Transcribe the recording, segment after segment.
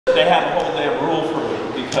They have a whole damn rule for me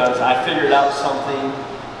because I figured out something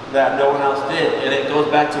that no one else did, and it goes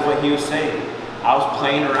back to what he was saying. I was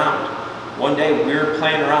playing around. One day we were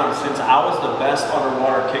playing around. Since I was the best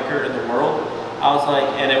underwater kicker in the world, I was like,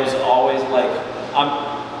 and it was always like, I'm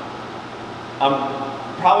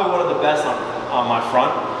probably one of the best on my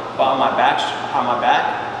front, but on my back,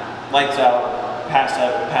 lights out,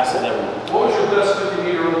 passes everyone. What was your best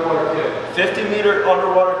 50-meter underwater kick? 50-meter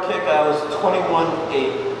underwater kick, I was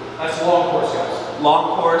 21.8. That's long course, guys.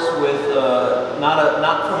 Long course with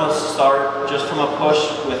not from a start, just from a push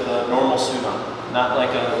with a normal suit on. Not like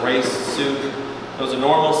a race suit. It was a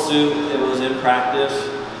normal suit. It was in practice.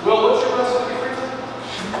 Will, what's your best 50 free time?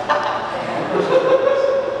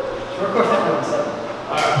 Short course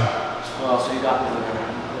Alright. Well, so you got me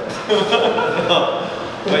there.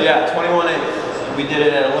 But yeah, 21.8. We did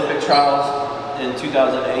it at Olympic trials in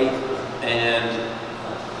 2008, and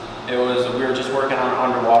it was, we were just working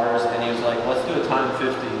on underwaters, and he was like, let's do a time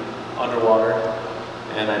 50 underwater.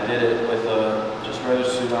 And I did it with a just regular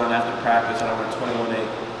suit on after practice, and I went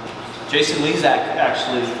 21.8. Jason Lezak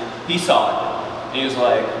actually, he saw it, and he was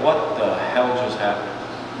like, what the hell just happened?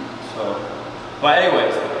 So, but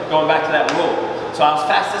anyways, going back to that rule. So I was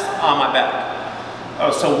fastest on my back.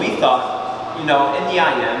 So we thought, you know, in the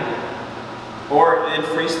IM, or in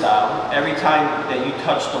freestyle, every time that you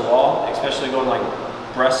touch the wall, especially going like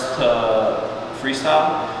breast to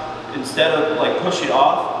freestyle, instead of like pushing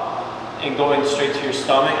off and going straight to your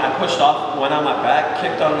stomach, I pushed off, went on my back,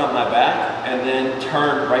 kicked on my back, and then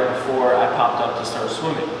turned right before I popped up to start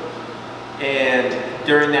swimming. And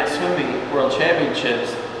during that swimming World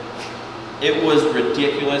Championships, it was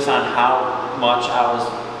ridiculous on how much I was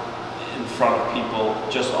in front of people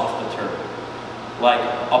just off the turn. Like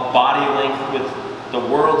a body length with the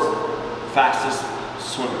world's fastest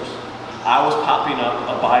swimmers. I was popping up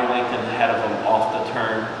a body length ahead of them off the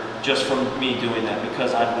turn just from me doing that,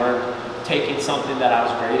 because I've learned taking something that I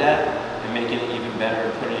was great at and making it even better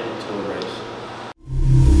and putting it into a race.